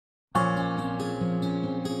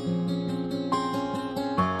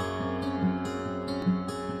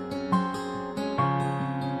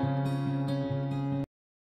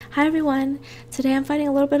Hi everyone! Today I'm fighting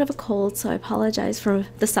a little bit of a cold, so I apologize for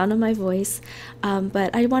the sound of my voice,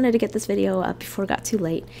 but I wanted to get this video up before it got too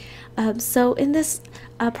late. So in this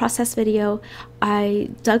process video, I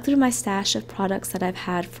dug through my stash of products that I've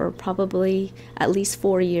had for probably at least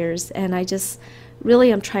 4 years, and I just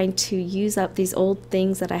really am trying to use up these old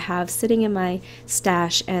things that I have sitting in my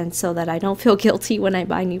stash, and so that I don't feel guilty when I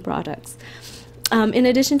buy new products. In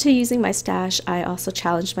addition to using my stash, I also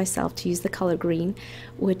challenged myself to use the color green,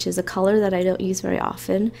 which is a color that I don't use very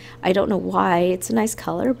often. I don't know why. It's a nice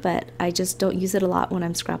color, but I just don't use it a lot when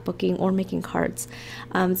I'm scrapbooking or making cards.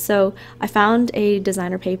 So I found a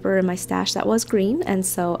designer paper in my stash that was green, and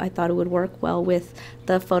so I thought it would work well with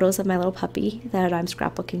the photos of my little puppy that I'm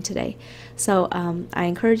scrapbooking today. So I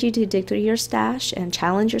encourage you to dig through your stash and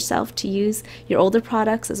challenge yourself to use your older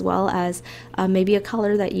products, as well as maybe a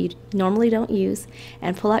color that you normally don't use,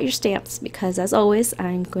 and pull out your stamps, because as always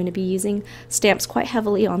I'm going to be using stamps quite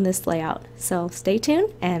heavily on this layout. So stay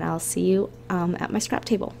tuned, and I'll see you at my scrap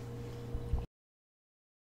table.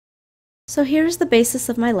 So here's the basis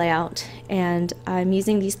of my layout, and I'm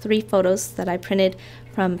using these 3 photos that I printed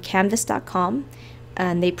from canvas.com,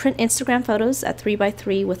 and they print Instagram photos at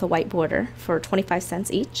 3x3 with a white border for 25 cents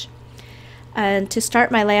each. And to start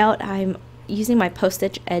my layout, I'm using my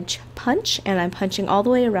postage edge punch, and I'm punching all the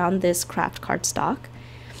way around this craft cardstock.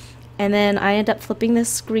 And then I end up flipping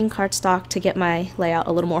this green cardstock to get my layout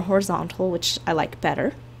a little more horizontal, which I like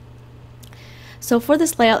better. So for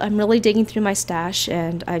this layout, I'm really digging through my stash,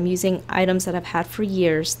 and I'm using items that I've had for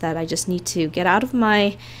years that I just need to get out of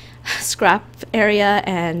my scrap area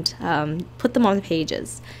and put them on the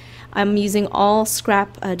pages. I'm using all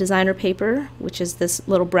scrap designer paper, which is this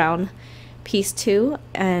little brown piece too,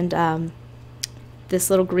 and this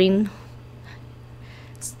little green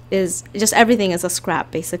is just, everything is a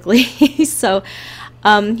scrap basically. So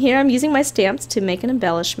here I'm using my stamps to make an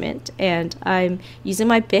embellishment, and I'm using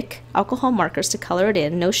my Bic alcohol markers to color it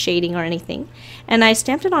in, no shading or anything. And I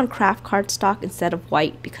stamped it on craft cardstock instead of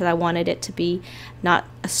white because I wanted it to be not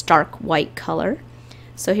a stark white color.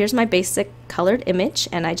 So here's my basic colored image,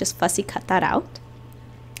 and I just fussy cut that out.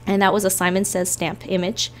 And that was a Simon Says stamp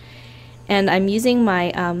image. And I'm using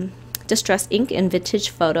my distress ink in Vintage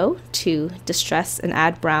Photo to distress and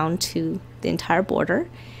add brown to the entire border.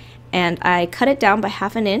 And I cut it down by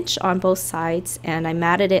 1/2 inch on both sides, and I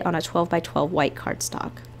matted it on a 12x12 white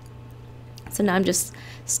cardstock. So now I'm just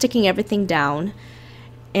sticking everything down.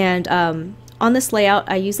 And on this layout,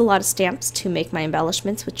 I use a lot of stamps to make my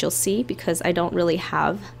embellishments, which you'll see, because I don't really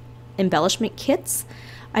have embellishment kits.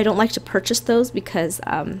 I don't like to purchase those because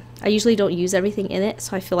I usually don't use everything in it,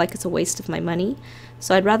 so I feel like it's a waste of my money.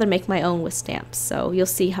 So I'd rather make my own with stamps. So you'll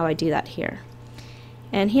see how I do that here.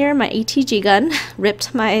 And here my ATG gun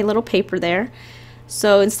ripped my little paper there.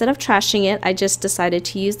 So instead of trashing it, I just decided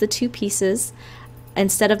to use the 2 pieces.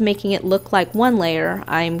 Instead of making it look like 1 layer,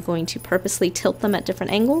 I'm going to purposely tilt them at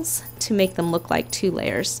different angles to make them look like 2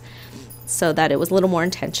 layers, so that it was a little more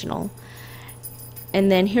intentional.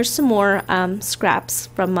 And then here's some more scraps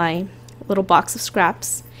from my little box of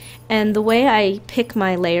scraps. And the way I pick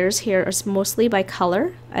my layers here is mostly by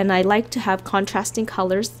color, and I like to have contrasting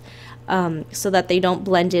colors so that they don't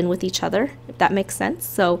blend in with each other, if that makes sense.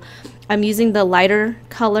 So I'm using the lighter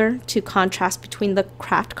color to contrast between the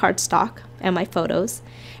craft cardstock and my photos,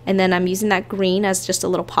 and then I'm using that green as just a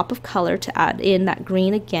little pop of color to add in that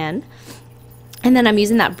green again. And then I'm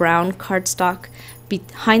using that brown cardstock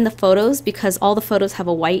behind the photos because all the photos have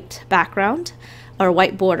a white background or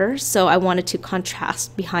white border, so I wanted to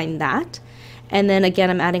contrast behind that. And then again,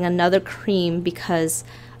 I'm adding another cream because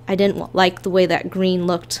I didn't like the way that green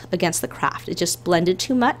looked against the craft. It just blended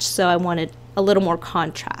too much, so I wanted a little more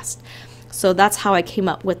contrast. So that's how I came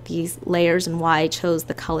up with these layers and why I chose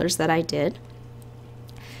the colors that I did.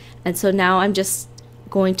 And so now I'm just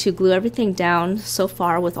going to glue everything down so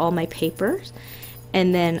far with all my papers,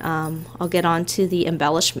 and then I'll get on to the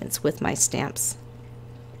embellishments with my stamps.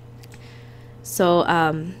 So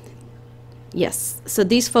yes, so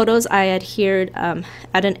these photos I adhered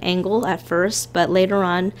at an angle at first, but later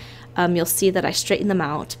on you'll see that I straightened them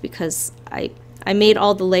out because I made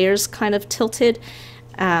all the layers kind of tilted,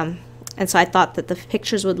 and so I thought that the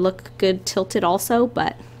pictures would look good tilted also,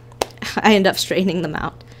 but I ended up straightening them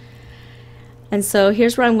out. And so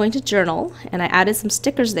here's where I'm going to journal, and I added some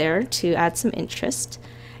stickers there to add some interest.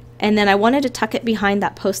 And then I wanted to tuck it behind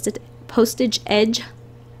that postage edge,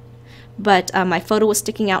 but my photo was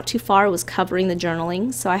sticking out too far. It was covering the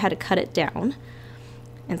journaling, so I had to cut it down.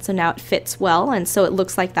 And so now it fits well, and so it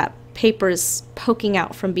looks like that paper is poking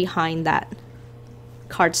out from behind that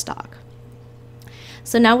cardstock.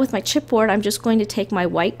 So now with my chipboard, I'm just going to take my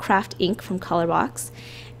white craft ink from Colorbox,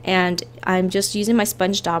 and I'm just using my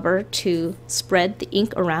sponge dauber to spread the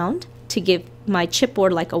ink around to give my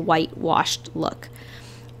chipboard like a white washed look.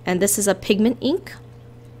 And this is a pigment ink,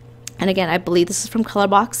 and again, I believe this is from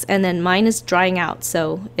Colorbox, and then mine is drying out,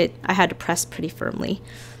 so I had to press pretty firmly.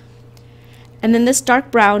 And then this dark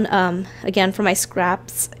brown, again for my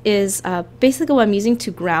scraps, is basically what I'm using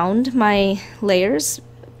to ground my layers,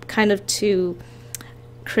 kind of to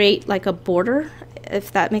create like a border,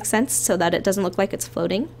 if that makes sense, so that it doesn't look like it's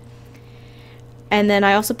floating. And then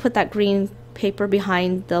I also put that green paper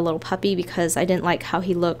behind the little puppy because I didn't like how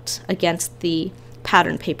he looked against the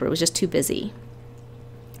pattern paper. It was just too busy.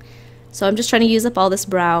 So I'm just trying to use up all this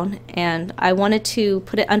brown, and I wanted to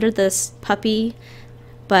put it under this puppy,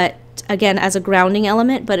 but again as a grounding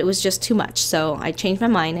element, but it was just too much, so I changed my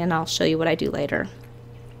mind, and I'll show you what I do later.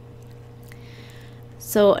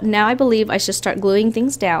 So now I believe I should start gluing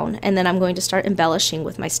things down, and then I'm going to start embellishing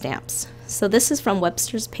with my stamps. So this is from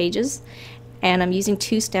Websters Pages, and I'm using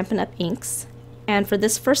 2 Stampin' Up! Inks. And for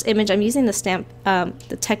this first image, I'm using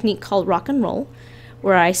the technique called rock and roll,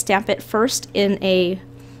 where I stamp it first in a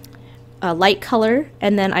light color,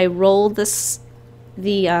 and then I roll the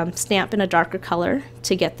stamp in a darker color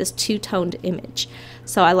to get this two-toned image.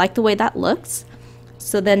 So I like the way that looks.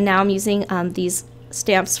 So then now I'm using these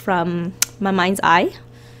stamps from my mind's eye.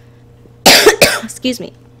 Excuse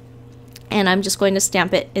me. And I'm just going to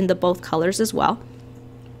stamp it in both colors as well.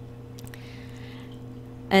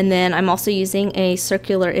 And then I'm also using a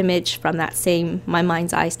circular image from that same My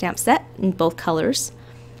Mind's Eye stamp set in both colors.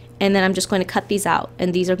 And then I'm just going to cut these out,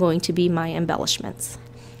 and these are going to be my embellishments.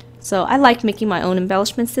 So I like making my own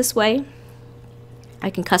embellishments this way. I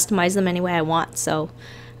can customize them any way I want, so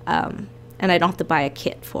and I don't have to buy a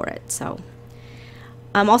kit for it. So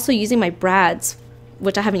I'm also using my brads,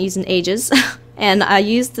 which I haven't used in ages, and I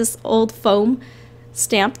used this old foam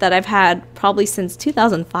stamp that I've had probably since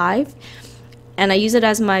 2005. And I use it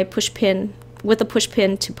as my push pin, with a push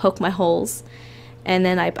pin to poke my holes. And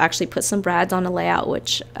then I actually put some brads on a layout,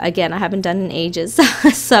 which again I haven't done in ages.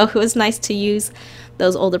 So it was nice to use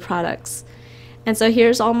those older products. And so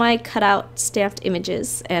here's all my cutout stamped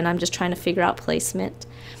images, and I'm just trying to figure out placement.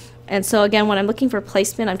 And so again, when I'm looking for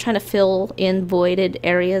placement, I'm trying to fill in voided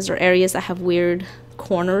areas or areas that have weird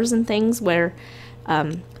corners and things where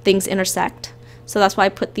things intersect. So that's why I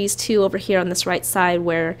put these 2 over here on this right side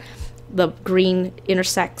where the green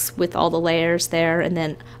intersects with all the layers there, and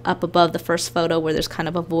then up above the first photo where there's kind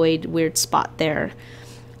of a void weird spot there.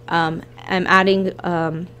 I'm adding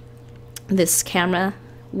this camera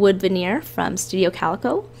wood veneer from Studio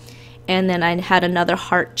Calico, and then I had another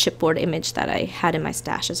heart chipboard image that I had in my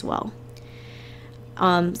stash as well.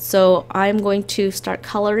 So I'm going to start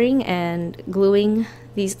coloring and gluing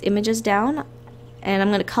these images down, and I'm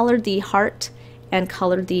going to color the heart and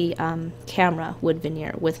color the camera wood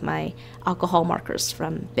veneer with my alcohol markers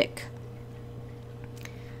from Bic.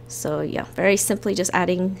 So yeah, very simply just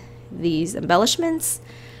adding these embellishments.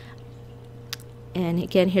 And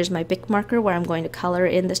again, here's my Bic marker where I'm going to color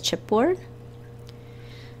in this chipboard.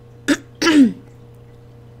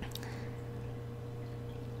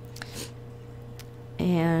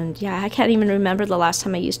 And yeah, I can't even remember the last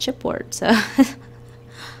time I used chipboard. So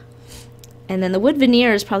and then the wood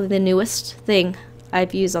veneer is probably the newest thing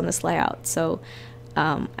I've used on this layout. So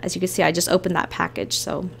as you can see, I just opened that package,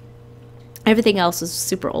 so everything else is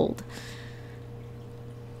super old.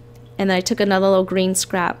 And then I took another little green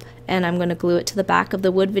scrap, and I'm going to glue it to the back of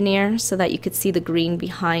the wood veneer so that you could see the green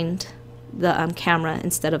behind the camera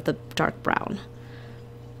instead of the dark brown.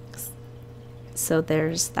 So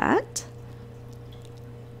there's that.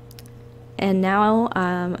 And now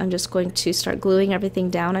I'm just going to start gluing everything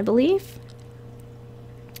down, I believe.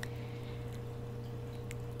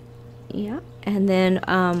 Yeah, and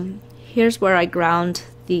then here's where I ground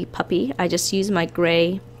the puppy. I just use my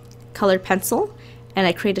gray colored pencil, and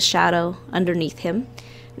I create a shadow underneath him.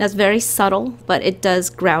 That's very subtle, but it does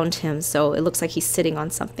ground him, so it looks like he's sitting on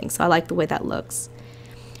something. So I like the way that looks.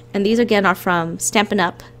 And these again are from Stampin'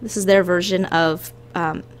 Up. This is their version of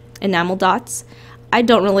enamel dots. I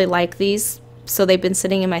don't really like these, so they've been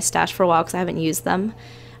sitting in my stash for a while because I haven't used them.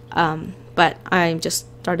 But I just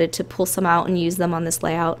started to pull some out and use them on this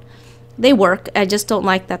layout. They work. I just don't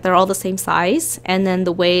like that they're all the same size, and then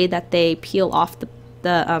the way that they peel off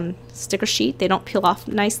the sticker sheet, they don't peel off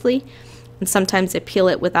nicely, and sometimes they peel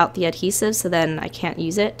it without the adhesive, so then I can't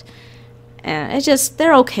use it. And it's just,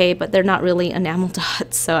 they're okay, but they're not really enamel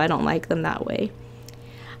dots, so I don't like them that way.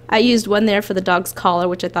 I used one there for the dog's collar,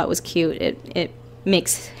 which I thought was cute. It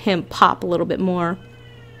makes him pop a little bit more.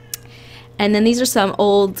 And then these are some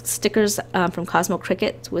old stickers from Cosmo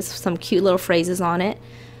Cricket with some cute little phrases on it.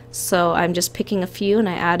 So I'm just picking a few and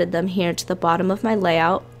I added them here to the bottom of my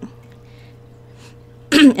layout.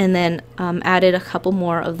 And then added a couple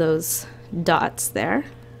more of those dots there.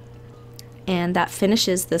 And that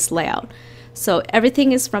finishes this layout. So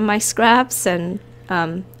everything is from my scraps, and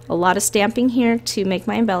a lot of stamping here to make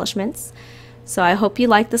my embellishments. So I hope you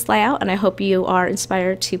like this layout, and I hope you are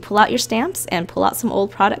inspired to pull out your stamps and pull out some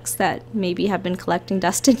old products that maybe have been collecting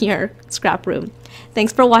dust in your scrap room.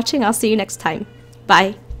 Thanks for watching. I'll see you next time.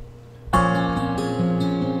 Bye.